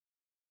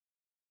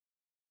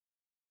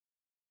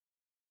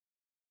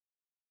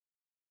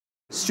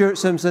Stuart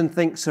Simpson,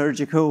 Think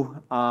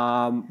Surgical.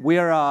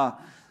 We're a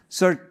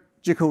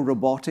surgical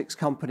robotics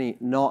company,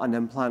 not an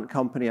implant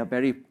company, a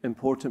very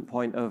important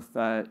point of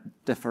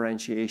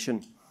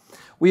differentiation.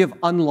 We have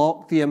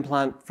unlocked the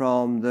implant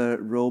from the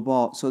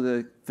robot so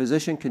the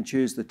physician can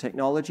choose the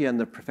technology and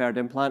the preferred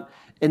implant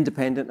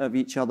independent of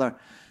each other.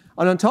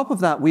 And on top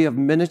of that, we have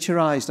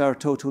miniaturized our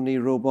total knee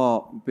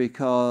robot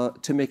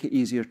to make it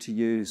easier to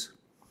use.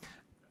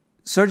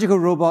 Surgical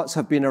robots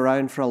have been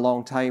around for a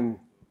long time.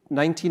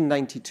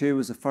 1992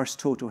 was the first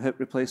total hip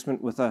replacement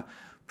with a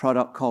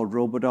product called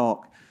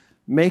Robotic.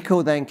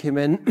 Mako then came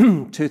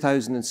in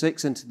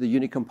 2006 into the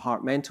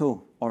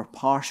unicompartmental or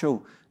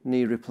partial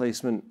knee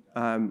replacement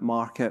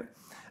market.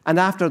 And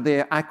after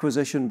the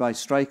acquisition by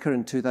Stryker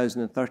in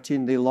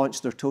 2013, they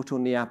launched their total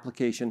knee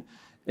application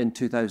in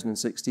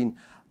 2016.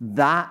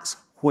 That's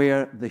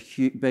where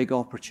the big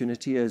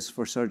opportunity is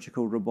for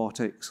surgical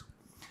robotics.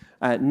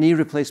 Knee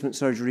replacement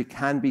surgery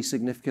can be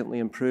significantly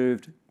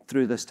improved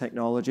through this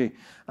technology.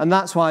 And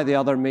that's why the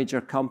other major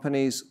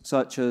companies,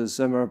 such as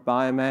Zimmer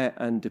Biomet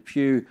and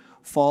DePuy,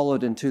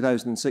 followed in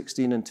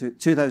 2016 and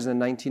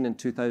 2019 and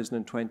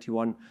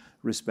 2021,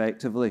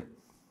 respectively.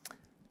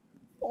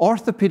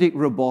 Orthopedic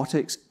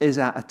robotics is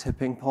at a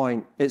tipping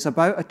point. It's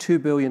about a $2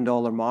 billion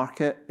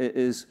market. It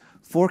is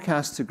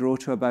forecast to grow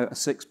to about a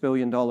 $6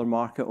 billion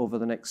market over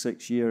the next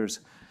 6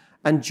 years.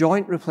 And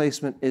joint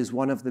replacement is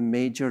one of the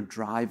major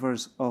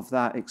drivers of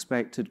that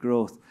expected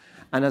growth.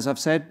 And as I've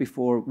said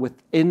before,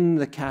 within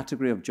the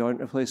category of joint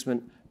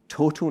replacement,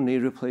 total knee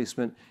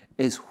replacement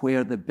is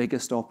where the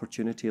biggest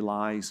opportunity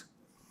lies.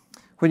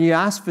 When you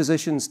ask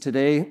physicians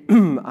today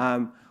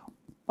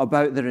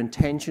about their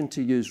intention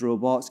to use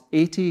robots,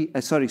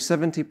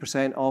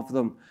 70% of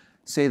them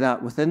say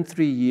that within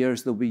 3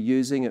 years they'll be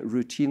using it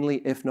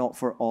routinely, if not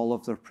for all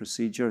of their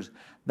procedures.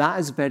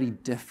 That is very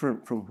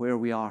different from where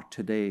we are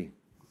today.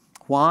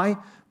 Why?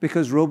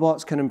 Because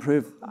robots can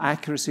improve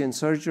accuracy in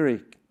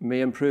surgery,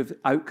 may improve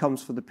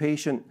outcomes for the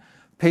patient.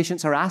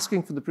 Patients are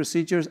asking for the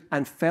procedures,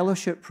 and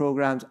fellowship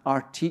programs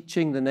are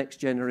teaching the next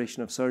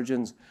generation of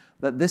surgeons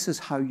that this is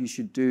how you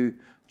should do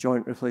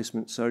joint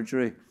replacement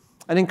surgery.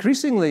 And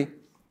increasingly,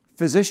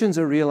 physicians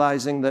are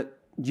realizing that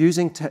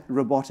using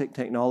robotic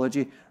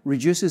technology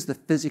reduces the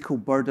physical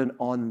burden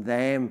on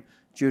them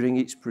during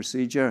each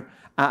procedure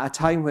at a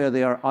time where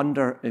they are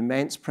under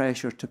immense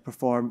pressure to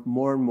perform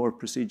more and more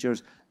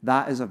procedures.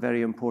 That is a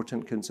very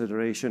important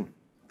consideration.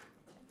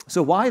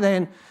 So why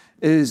then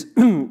is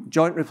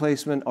joint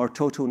replacement or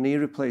total knee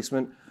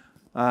replacement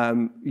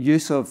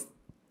use of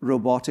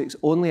robotics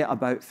only at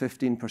about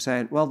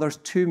 15%? Well, there's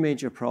two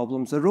major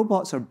problems. The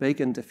robots are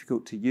big and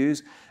difficult to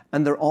use,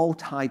 and they're all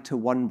tied to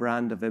one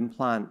brand of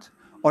implant,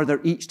 or they're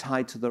each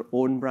tied to their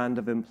own brand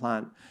of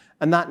implant,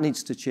 and that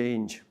needs to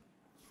change.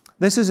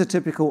 This is a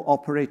typical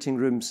operating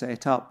room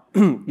setup.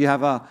 You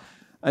have an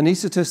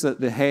anesthetist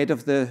at the head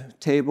of the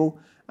table,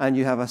 and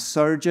you have a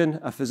surgeon,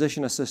 a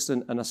physician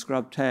assistant, and a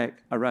scrub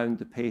tech around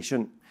the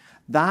patient.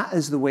 That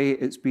is the way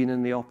it's been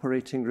in the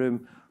operating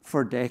room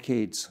for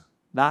decades.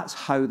 That's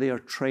how they are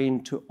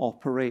trained to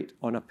operate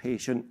on a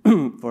patient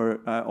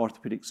for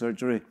orthopedic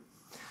surgery.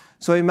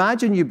 So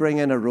imagine you bring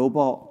in a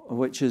robot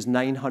which is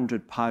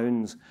 900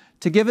 pounds.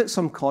 To give it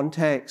some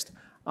context,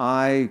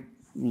 I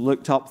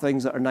looked up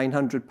things that are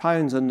 900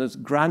 pounds, and this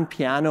grand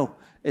piano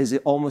is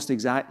almost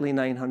exactly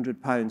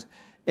 900 pounds.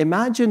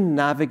 Imagine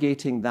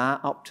navigating that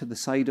up to the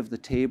side of the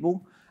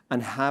table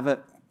and have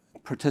it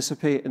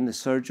participate in the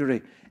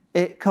surgery.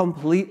 It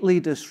completely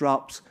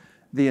disrupts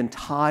the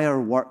entire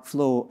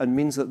workflow and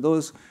means that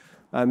those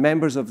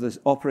members of the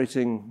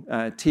operating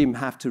team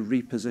have to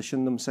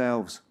reposition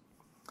themselves.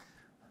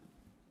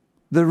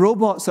 The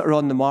robots that are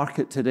on the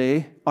market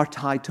today are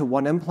tied to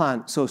one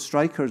implant. So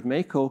Stryker's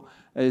Mako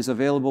is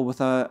available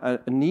with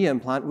a knee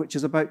implant which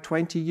is about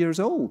 20 years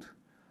old.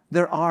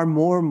 There are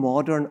more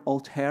modern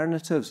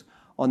alternatives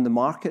on the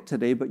market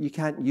today, but you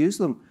can't use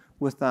them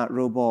with that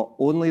robot,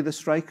 only the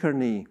Stryker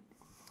knee.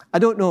 I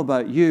don't know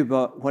about you,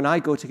 but when I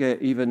go to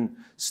get even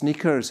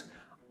sneakers,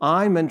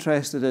 I'm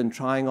interested in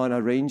trying on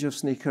a range of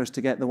sneakers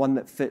to get the one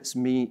that fits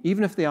me.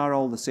 Even if they are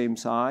all the same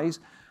size,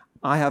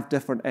 I have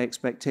different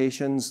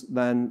expectations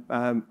than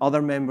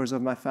other members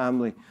of my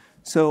family.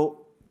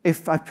 So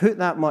if I put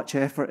that much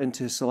effort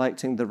into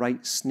selecting the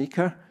right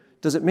sneaker,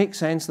 does it make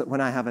sense that when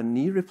I have a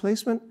knee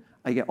replacement,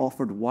 I get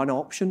offered one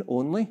option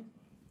only?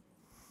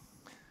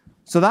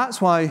 So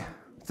that's why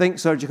Think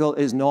Surgical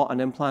is not an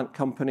implant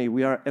company.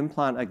 We are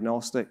implant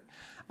agnostic.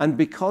 And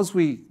because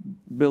we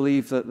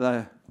believe that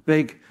the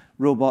big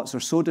robots are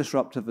so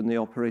disruptive in the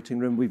operating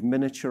room, we've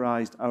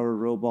miniaturized our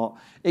robot.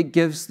 It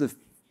gives the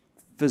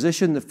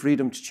physician the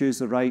freedom to choose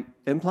the right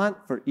implant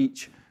for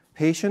each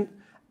patient,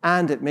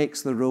 and it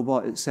makes the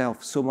robot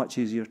itself so much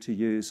easier to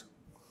use.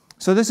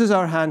 So this is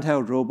our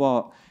handheld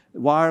robot,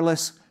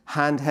 wireless,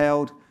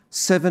 handheld,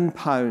 7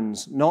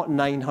 pounds, not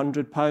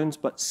 900 pounds,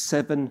 but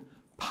 7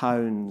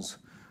 pounds.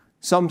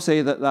 Some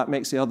say that that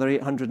makes the other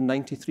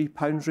 893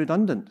 pounds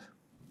redundant.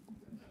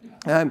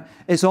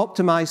 It's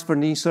optimized for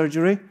knee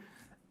surgery.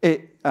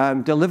 It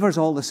delivers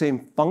all the same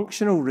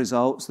functional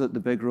results that the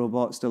big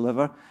robots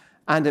deliver,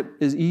 and it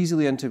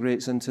easily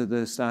integrates into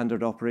the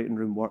standard operating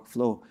room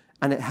workflow,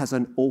 and it has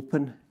an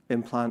open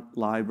implant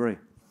library.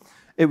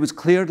 It was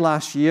cleared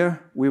last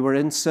year. We were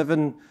in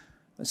 7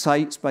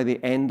 sites by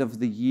the end of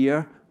the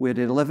year. We had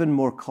 11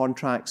 more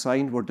contracts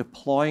signed. We're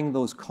deploying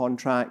those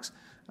contracts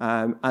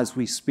as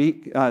we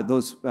speak,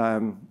 those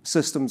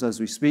systems as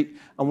we speak,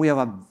 and we have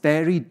a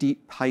very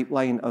deep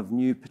pipeline of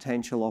new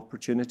potential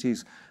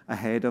opportunities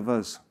ahead of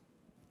us.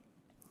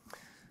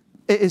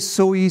 It is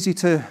so easy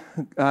to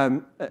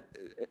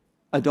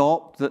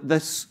adopt that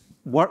this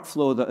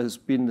workflow that has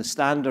been the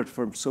standard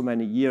for so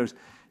many years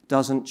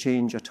doesn't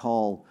change at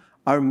all.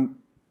 Our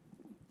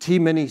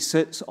T-Mini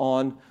sits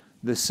on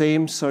the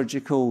same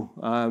surgical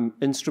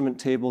instrument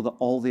table that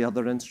all the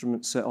other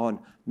instruments sit on.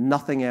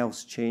 Nothing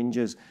else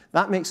changes.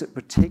 That makes it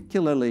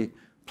particularly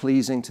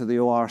pleasing to the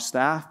OR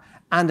staff,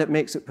 and it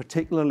makes it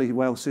particularly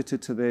well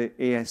suited to the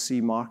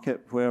ASC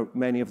market where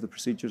many of the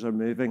procedures are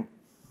moving.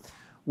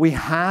 We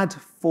had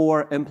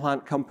 4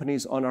 implant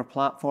companies on our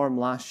platform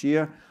last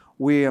year.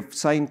 We have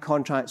signed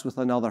contracts with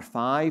another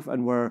 5,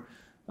 and we're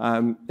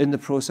in the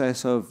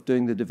process of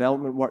doing the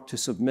development work to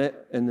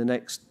submit in the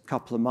next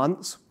couple of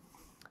months.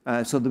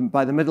 By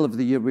the middle of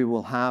the year, we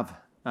will have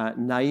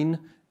 9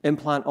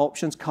 implant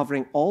options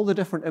covering all the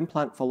different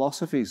implant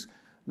philosophies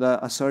that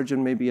a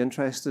surgeon may be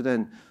interested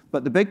in.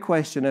 But the big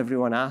question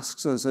everyone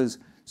asks us is,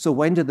 so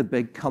when do the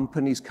big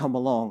companies come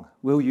along?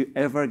 Will you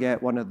ever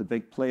get one of the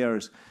big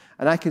players?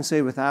 And I can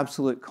say with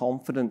absolute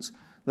confidence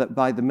that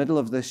by the middle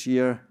of this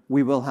year,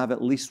 we will have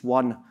at least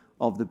one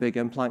of the big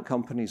implant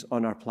companies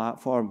on our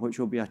platform, which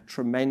will be a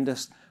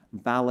tremendous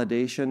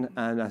validation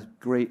and a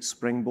great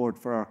springboard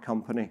for our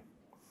company.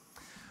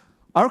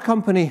 Our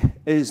company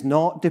is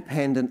not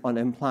dependent on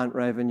implant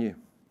revenue.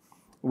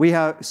 We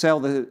sell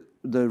the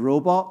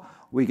robot,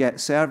 we get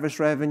service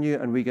revenue,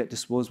 and we get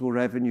disposable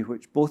revenue,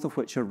 both of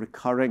which are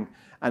recurring.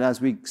 And as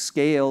we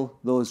scale,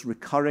 those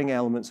recurring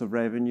elements of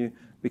revenue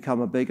become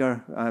a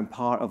bigger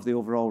part of the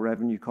overall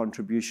revenue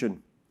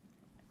contribution.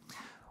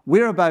 We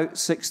have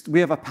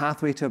a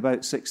pathway to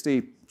about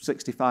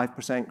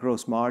 60-65%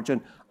 gross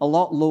margin, a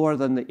lot lower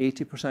than the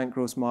 80%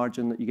 gross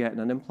margin that you get in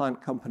an implant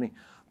company.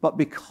 But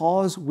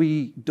because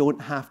we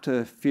don't have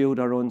to field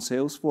our own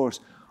sales force,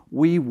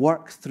 we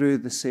work through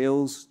the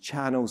sales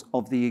channels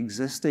of the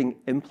existing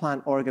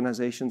implant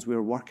organizations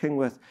we're working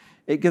with.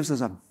 It gives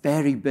us a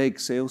very big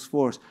sales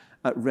force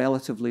at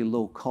relatively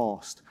low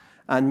cost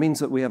and means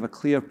that we have a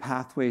clear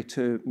pathway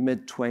to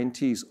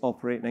mid-20s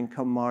operating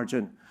income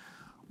margin.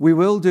 We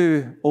will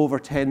do over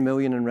 10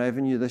 million in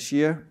revenue this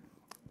year.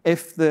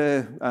 If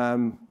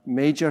the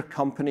major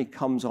company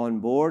comes on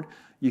board,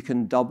 you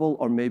can double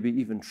or maybe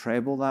even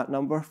treble that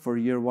number for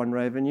year 1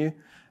 revenue.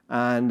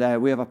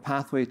 And we have a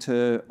pathway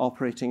to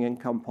operating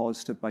income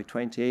positive by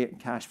 28 and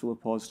cash flow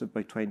positive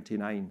by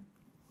 29.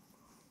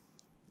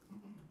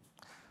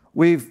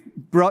 We've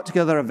brought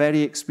together a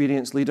very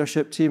experienced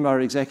leadership team.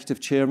 Our executive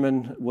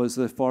chairman was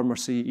the former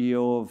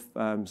CEO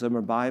of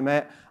Zimmer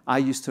Biomet. I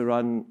used to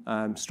run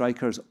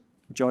Stryker's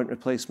joint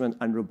replacement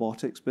and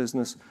robotics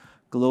business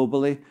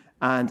globally.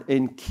 And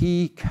in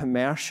key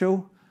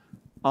commercial,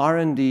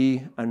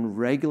 R&D, and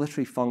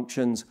regulatory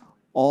functions,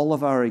 all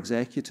of our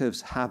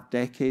executives have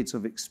decades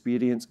of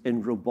experience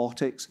in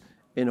robotics,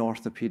 in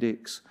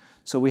orthopedics.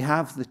 So we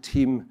have the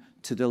team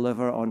to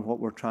deliver on what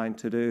we're trying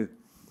to do.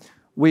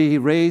 We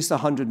raised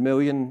 100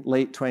 million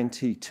late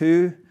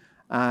 22.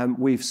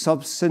 We've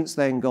since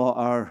then got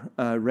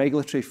our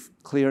regulatory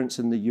clearance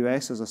in the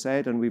US, as I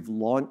said, and we've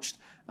launched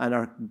and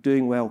are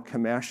doing well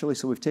commercially.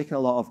 So we've taken a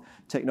lot of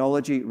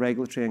technology,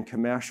 regulatory, and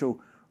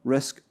commercial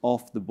risk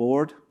off the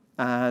board.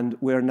 And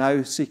we're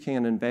now seeking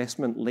an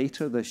investment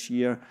later this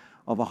year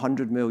of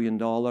 $100 million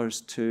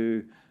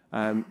to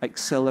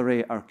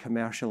accelerate our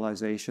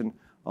commercialization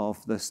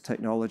of this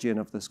technology and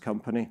of this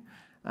company.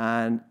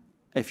 And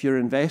if you're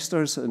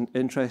investors and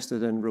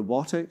interested in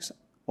robotics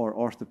or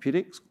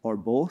orthopedics or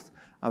both,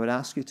 I would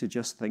ask you to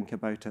just think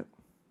about it.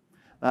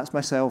 That's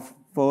my cell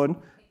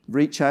phone.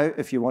 Reach out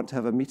if you want to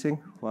have a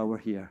meeting while we're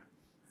here.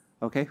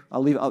 Okay,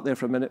 I'll leave it up there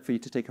for a minute for you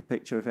to take a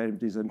picture if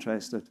anybody's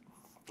interested.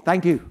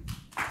 Thank you.